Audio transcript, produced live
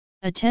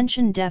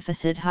Attention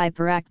deficit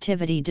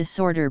hyperactivity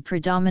disorder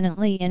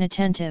predominantly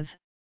inattentive.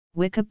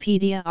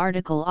 Wikipedia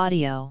article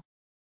audio.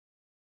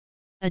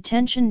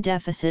 Attention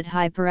deficit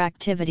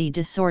hyperactivity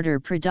disorder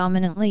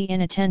predominantly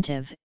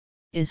inattentive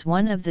is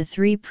one of the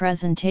three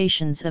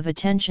presentations of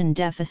attention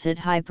deficit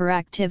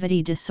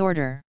hyperactivity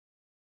disorder.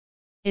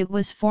 It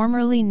was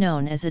formerly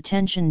known as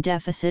attention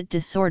deficit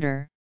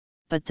disorder,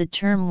 but the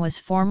term was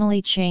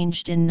formally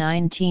changed in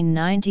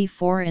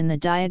 1994 in the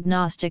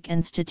Diagnostic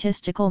and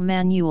Statistical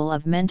Manual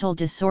of Mental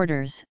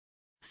Disorders,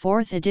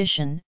 4th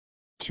edition,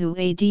 to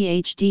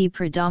ADHD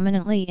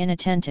predominantly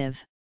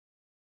inattentive.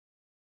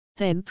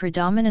 The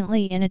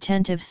predominantly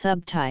inattentive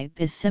subtype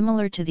is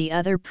similar to the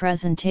other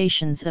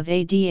presentations of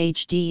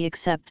ADHD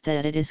except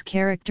that it is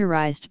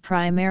characterized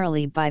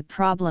primarily by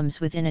problems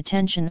with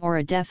inattention or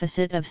a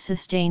deficit of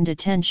sustained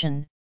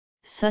attention,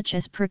 such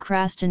as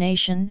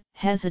procrastination,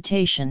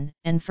 hesitation,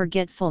 and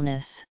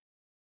forgetfulness.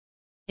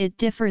 It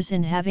differs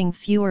in having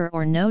fewer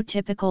or no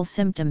typical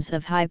symptoms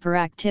of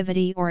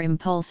hyperactivity or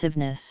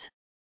impulsiveness.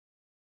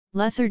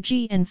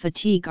 Lethargy and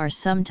fatigue are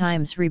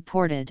sometimes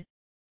reported,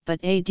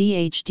 but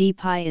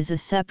ADHD-PI is a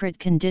separate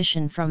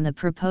condition from the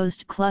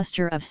proposed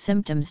cluster of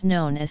symptoms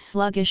known as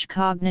sluggish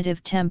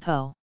cognitive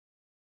tempo.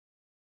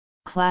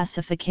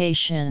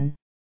 Classification.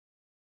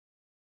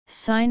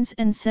 Signs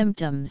and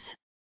symptoms.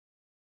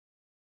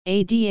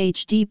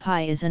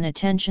 ADHD-PI is an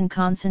attention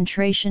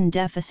concentration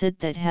deficit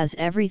that has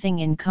everything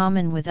in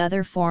common with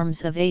other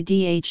forms of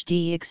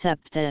ADHD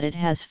except that it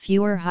has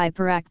fewer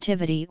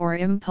hyperactivity or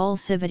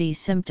impulsivity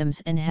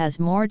symptoms and has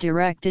more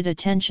directed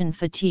attention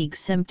fatigue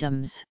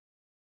symptoms.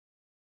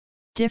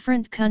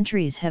 Different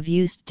countries have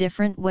used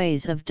different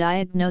ways of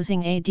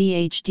diagnosing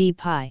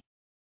ADHD-PI.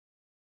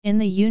 In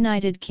the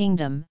United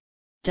Kingdom,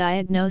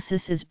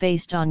 diagnosis is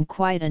based on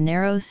quite a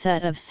narrow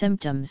set of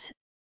symptoms,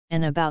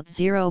 and about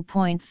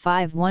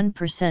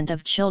 0.51%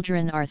 of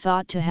children are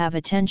thought to have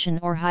attention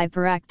or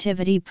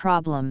hyperactivity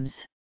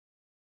problems.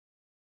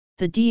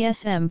 The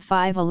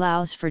DSM-5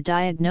 allows for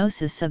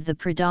diagnosis of the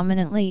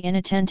predominantly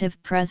inattentive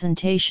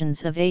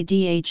presentations of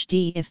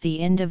ADHD if the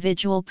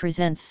individual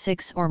presents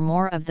 6 or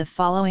more of the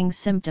following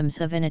symptoms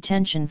of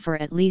inattention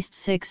for at least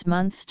 6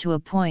 months to a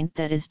point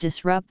that is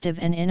disruptive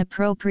and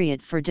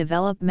inappropriate for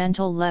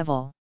developmental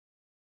level.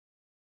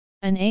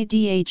 An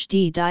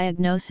ADHD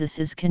diagnosis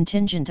is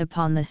contingent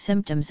upon the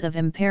symptoms of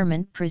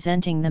impairment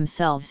presenting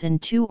themselves in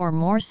 2 or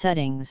more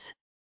settings.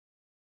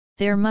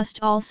 There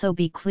must also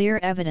be clear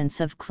evidence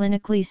of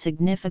clinically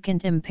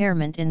significant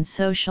impairment in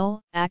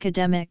social,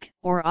 academic,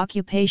 or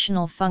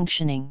occupational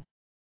functioning.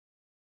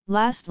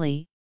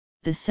 Lastly,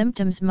 the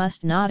symptoms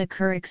must not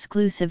occur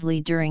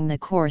exclusively during the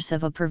course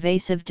of a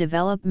pervasive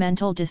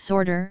developmental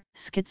disorder,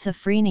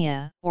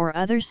 schizophrenia, or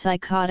other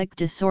psychotic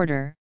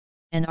disorder,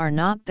 and are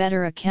not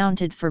better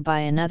accounted for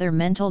by another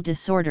mental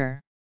disorder.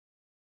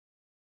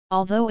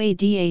 Although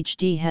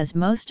ADHD has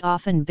most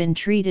often been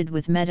treated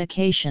with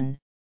medication,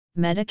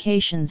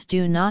 medications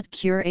do not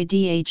cure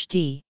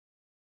ADHD.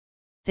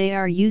 They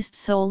are used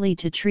solely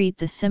to treat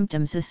the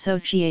symptoms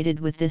associated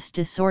with this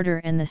disorder,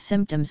 and the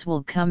symptoms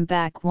will come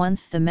back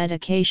once the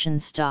medication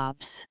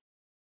stops.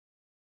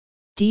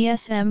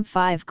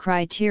 DSM-5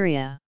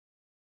 criteria.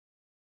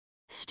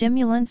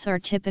 Stimulants are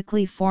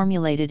typically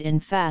formulated in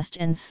fast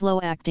and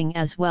slow-acting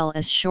as well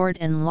as short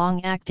and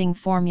long-acting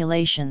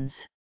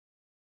formulations.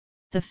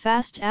 The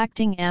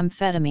fast-acting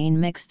amphetamine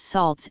mixed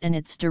salts and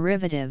its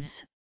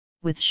derivatives,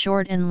 with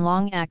short and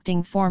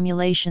long-acting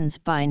formulations,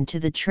 bind to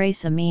the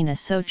trace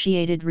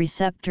amine-associated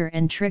receptor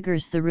and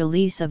triggers the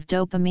release of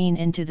dopamine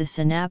into the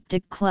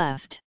synaptic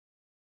cleft.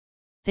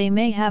 They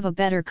may have a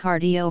better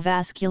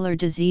cardiovascular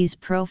disease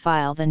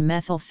profile than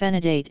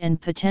methylphenidate and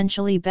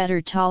potentially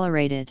better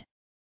tolerated.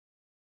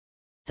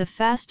 The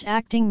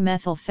fast-acting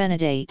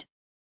methylphenidate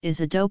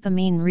is a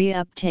dopamine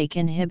reuptake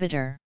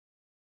inhibitor.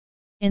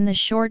 In the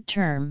short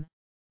term,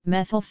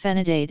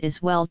 methylphenidate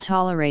is well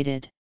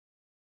tolerated.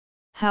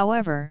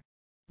 However,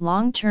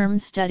 long-term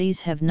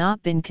studies have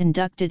not been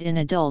conducted in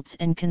adults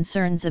and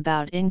concerns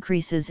about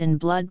increases in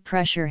blood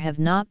pressure have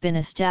not been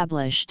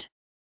established.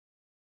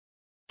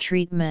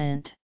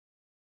 Treatment.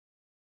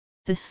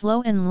 The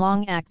slow and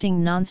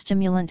long-acting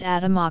non-stimulant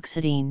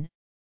atomoxetine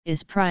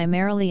is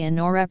primarily a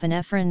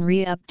norepinephrine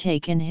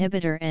reuptake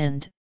inhibitor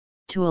and,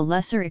 to a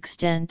lesser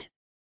extent,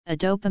 a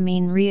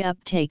dopamine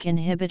reuptake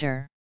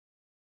inhibitor.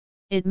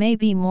 It may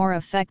be more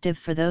effective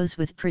for those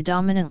with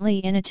predominantly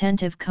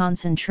inattentive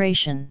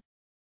concentration.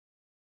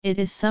 It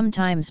is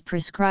sometimes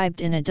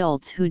prescribed in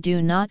adults who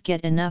do not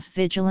get enough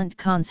vigilant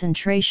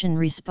concentration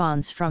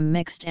response from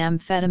mixed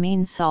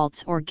amphetamine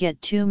salts or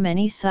get too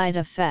many side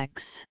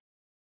effects.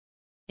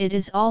 It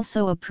is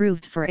also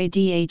approved for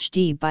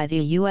ADHD by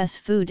the U.S.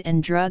 Food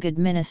and Drug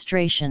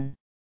Administration.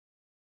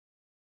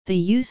 The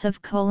use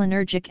of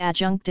cholinergic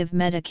adjunctive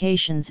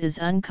medications is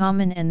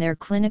uncommon and their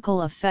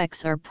clinical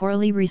effects are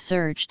poorly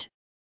researched.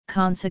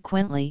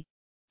 Consequently,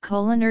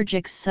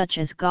 cholinergics such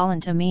as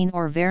galantamine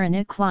or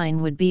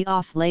varenicline would be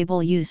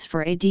off-label use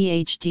for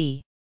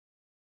ADHD.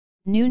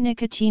 New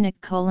nicotinic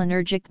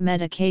cholinergic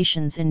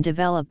medications in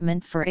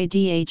development for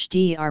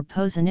ADHD are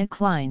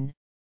pozonicline,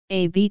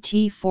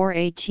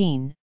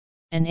 ABT418,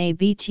 and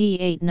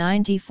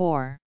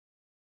ABT894.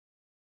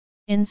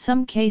 In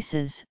some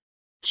cases,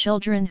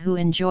 children who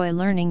enjoy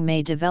learning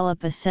may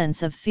develop a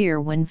sense of fear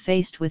when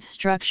faced with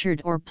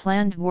structured or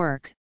planned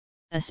work,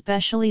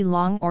 especially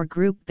long or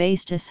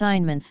group-based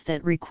assignments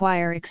that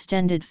require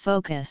extended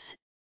focus,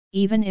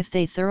 even if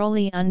they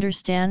thoroughly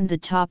understand the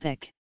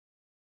topic.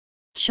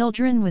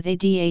 Children with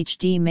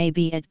ADHD may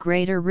be at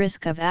greater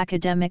risk of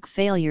academic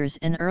failures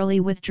and early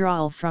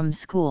withdrawal from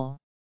school.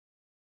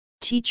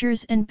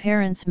 Teachers and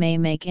parents may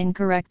make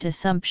incorrect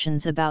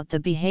assumptions about the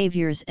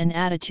behaviors and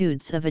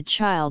attitudes of a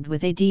child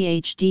with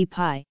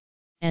ADHD,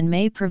 and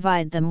may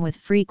provide them with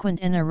frequent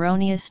and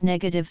erroneous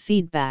negative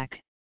feedback.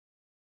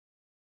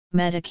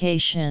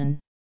 Medication.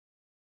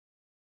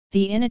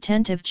 The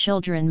inattentive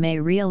children may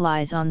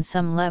realize on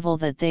some level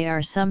that they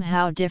are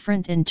somehow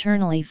different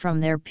internally from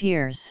their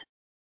peers.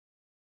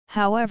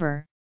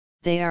 However,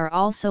 they are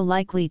also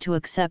likely to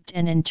accept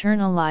and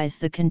internalize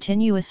the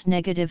continuous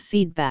negative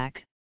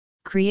feedback,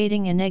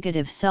 creating a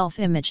negative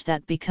self-image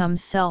that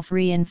becomes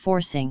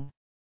self-reinforcing.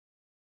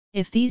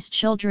 If these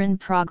children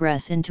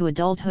progress into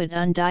adulthood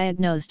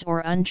undiagnosed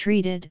or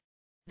untreated,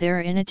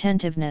 their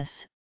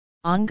inattentiveness,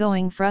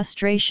 ongoing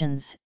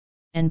frustrations,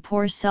 and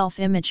poor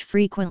self-image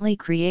frequently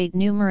create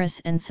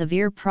numerous and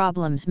severe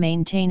problems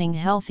maintaining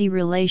healthy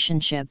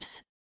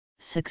relationships,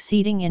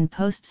 succeeding in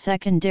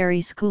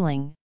post-secondary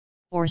schooling,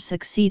 or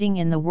succeeding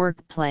in the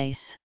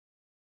workplace.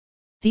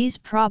 These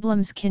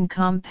problems can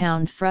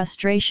compound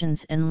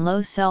frustrations and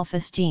low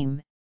self-esteem,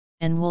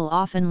 and will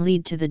often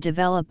lead to the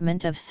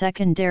development of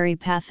secondary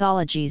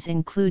pathologies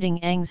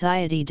including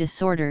anxiety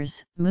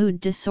disorders, mood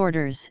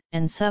disorders,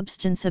 and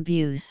substance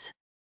abuse.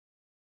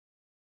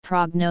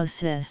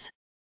 Prognosis.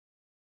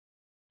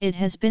 It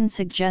has been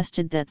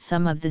suggested that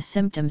some of the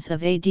symptoms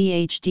of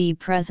ADHD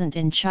present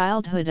in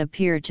childhood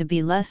appear to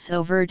be less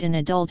overt in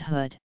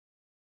adulthood.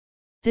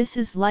 This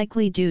is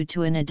likely due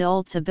to an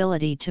adult's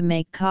ability to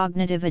make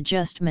cognitive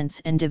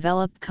adjustments and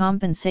develop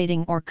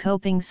compensating or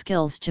coping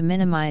skills to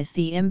minimize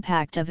the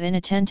impact of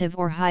inattentive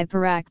or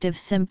hyperactive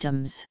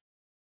symptoms.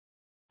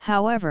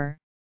 However,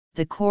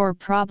 the core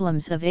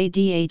problems of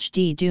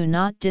ADHD do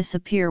not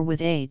disappear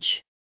with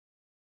age.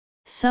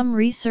 Some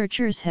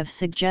researchers have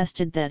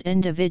suggested that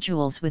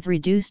individuals with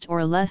reduced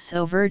or less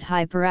overt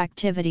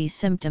hyperactivity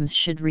symptoms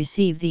should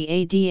receive the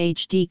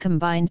ADHD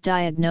combined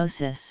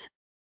diagnosis.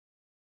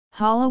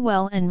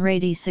 Hollowell and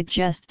Rady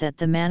suggest that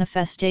the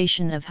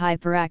manifestation of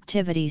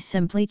hyperactivity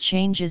simply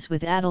changes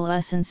with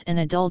adolescence and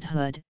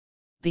adulthood,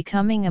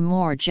 becoming a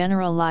more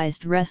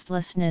generalized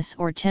restlessness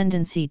or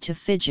tendency to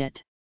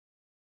fidget.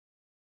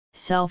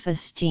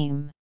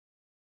 Self-esteem.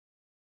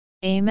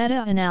 A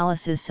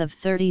meta-analysis of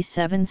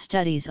 37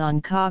 studies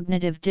on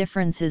cognitive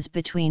differences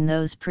between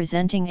those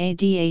presenting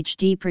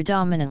ADHD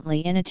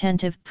predominantly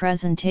inattentive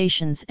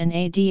presentations and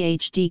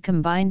ADHD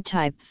combined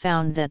type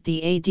found that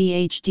the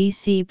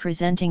ADHD-C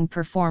presenting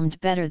performed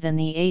better than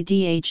the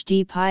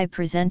ADHD-PI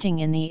presenting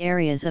in the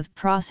areas of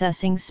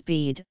processing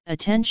speed,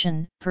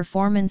 attention,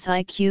 performance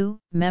IQ,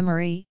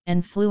 memory,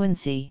 and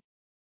fluency.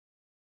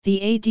 The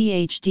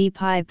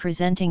ADHD-PI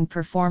presenting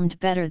performed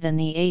better than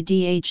the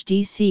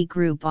ADHD-C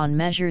group on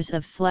measures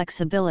of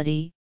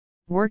flexibility,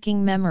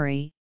 working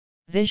memory,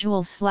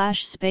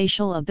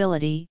 visual/spatial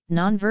ability,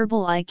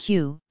 nonverbal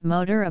IQ,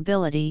 motor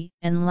ability,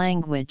 and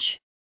language.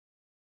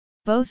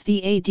 Both the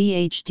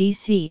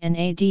ADHD-C and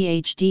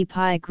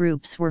ADHD-PI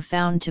groups were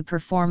found to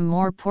perform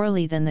more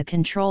poorly than the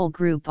control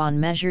group on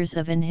measures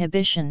of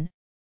inhibition.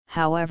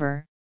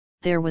 However,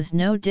 there was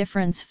no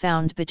difference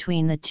found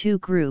between the two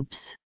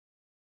groups.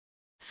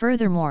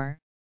 Furthermore,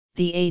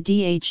 the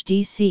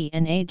ADHD-C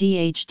and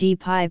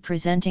ADHD-PI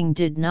presenting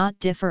did not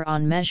differ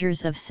on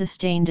measures of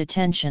sustained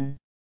attention.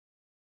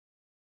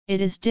 It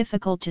is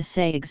difficult to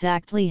say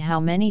exactly how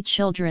many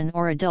children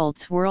or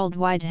adults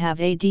worldwide have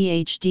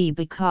ADHD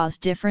because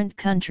different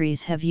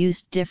countries have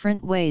used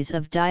different ways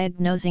of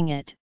diagnosing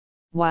it,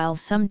 while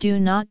some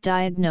do not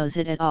diagnose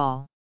it at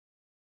all.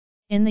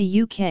 In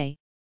the UK,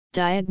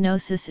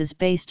 diagnosis is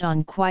based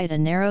on quite a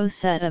narrow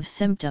set of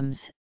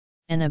symptoms,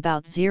 and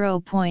about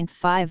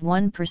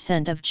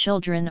 0.51% of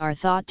children are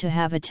thought to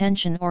have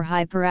attention or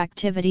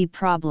hyperactivity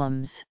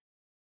problems.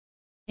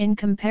 In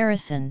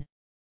comparison,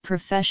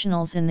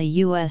 professionals in the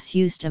US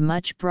used a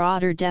much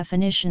broader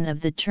definition of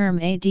the term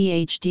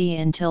ADHD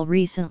until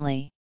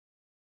recently.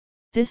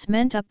 This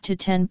meant up to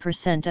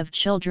 10% of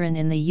children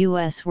in the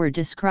US were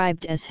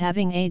described as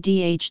having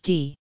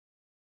ADHD.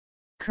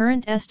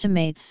 Current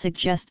estimates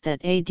suggest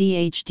that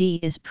ADHD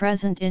is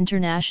present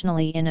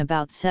internationally in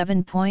about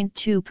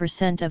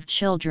 7.2% of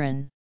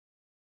children.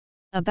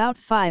 About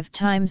 5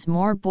 times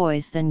more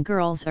boys than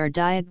girls are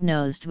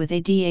diagnosed with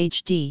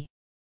ADHD.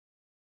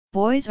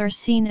 Boys are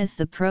seen as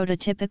the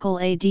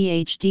prototypical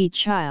ADHD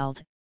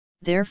child,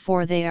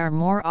 therefore they are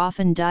more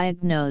often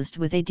diagnosed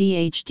with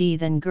ADHD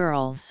than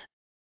girls.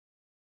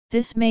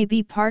 This may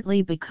be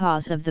partly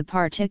because of the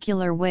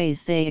particular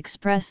ways they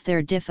express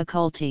their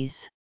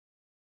difficulties.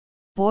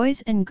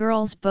 Boys and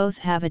girls both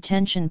have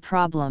attention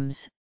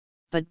problems,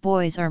 but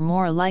boys are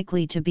more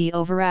likely to be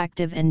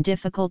overactive and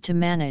difficult to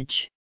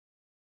manage.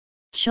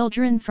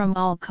 Children from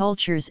all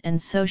cultures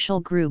and social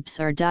groups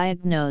are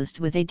diagnosed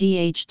with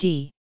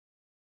ADHD.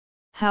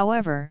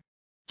 However,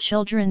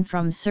 children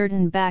from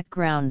certain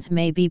backgrounds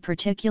may be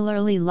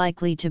particularly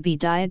likely to be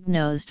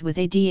diagnosed with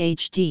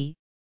ADHD,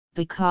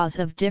 because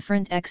of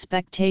different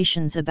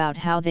expectations about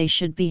how they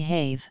should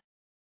behave.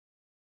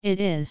 It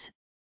is,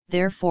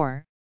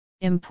 therefore,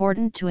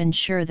 important to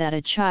ensure that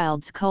a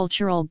child's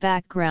cultural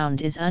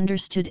background is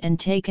understood and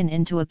taken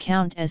into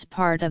account as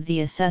part of the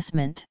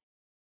assessment.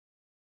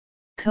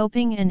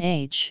 Coping and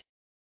age.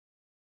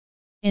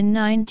 In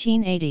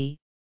 1980,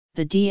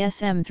 the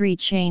DSM-3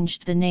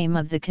 changed the name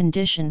of the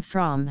condition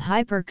from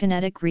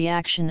hyperkinetic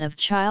reaction of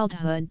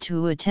childhood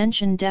to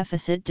attention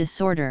deficit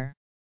disorder.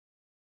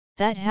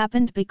 That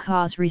happened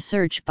because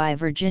research by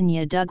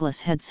Virginia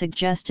Douglas had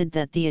suggested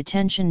that the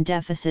attention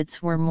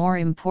deficits were more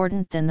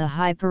important than the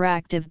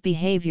hyperactive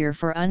behavior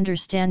for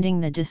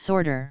understanding the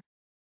disorder.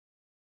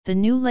 The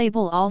new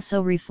label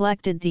also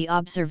reflected the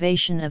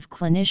observation of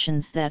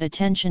clinicians that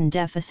attention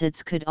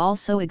deficits could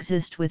also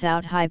exist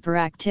without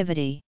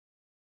hyperactivity.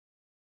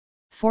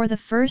 For the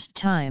first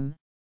time,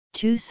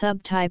 two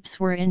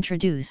subtypes were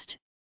introduced,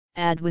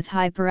 AD with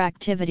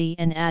hyperactivity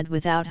and AD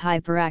without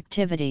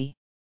hyperactivity.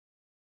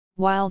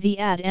 While the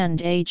AD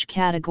and age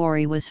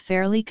category was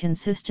fairly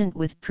consistent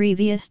with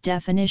previous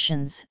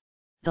definitions,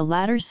 the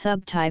latter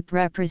subtype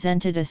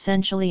represented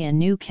essentially a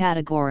new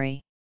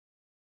category.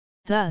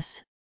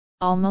 Thus,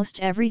 almost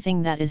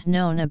everything that is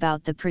known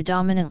about the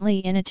predominantly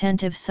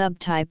inattentive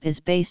subtype is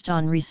based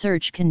on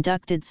research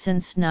conducted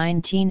since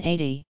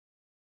 1980.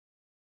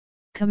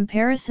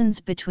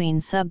 Comparisons between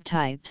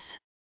subtypes.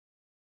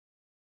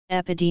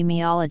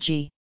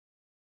 Epidemiology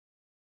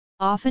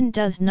often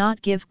does not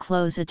give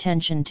close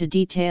attention to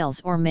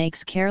details or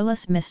makes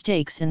careless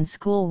mistakes in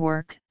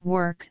schoolwork,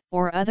 work,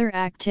 or other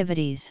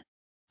activities,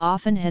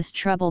 often has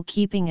trouble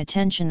keeping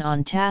attention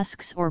on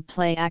tasks or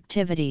play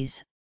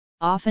activities,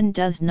 often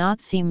does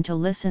not seem to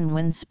listen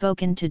when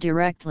spoken to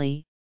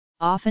directly,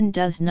 often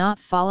does not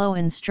follow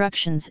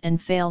instructions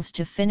and fails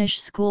to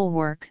finish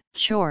schoolwork,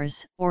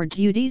 chores, or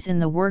duties in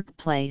the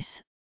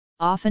workplace,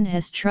 often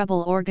has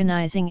trouble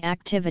organizing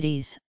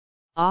activities,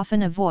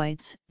 often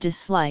avoids,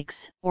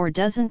 dislikes, or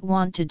doesn't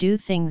want to do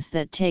things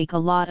that take a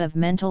lot of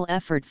mental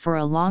effort for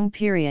a long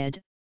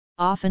period,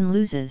 often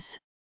loses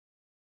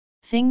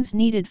things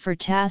needed for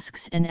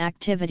tasks and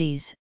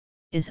activities,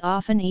 is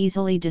often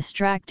easily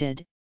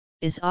distracted,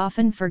 is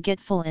often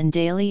forgetful in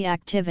daily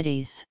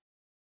activities.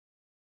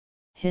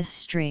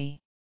 History.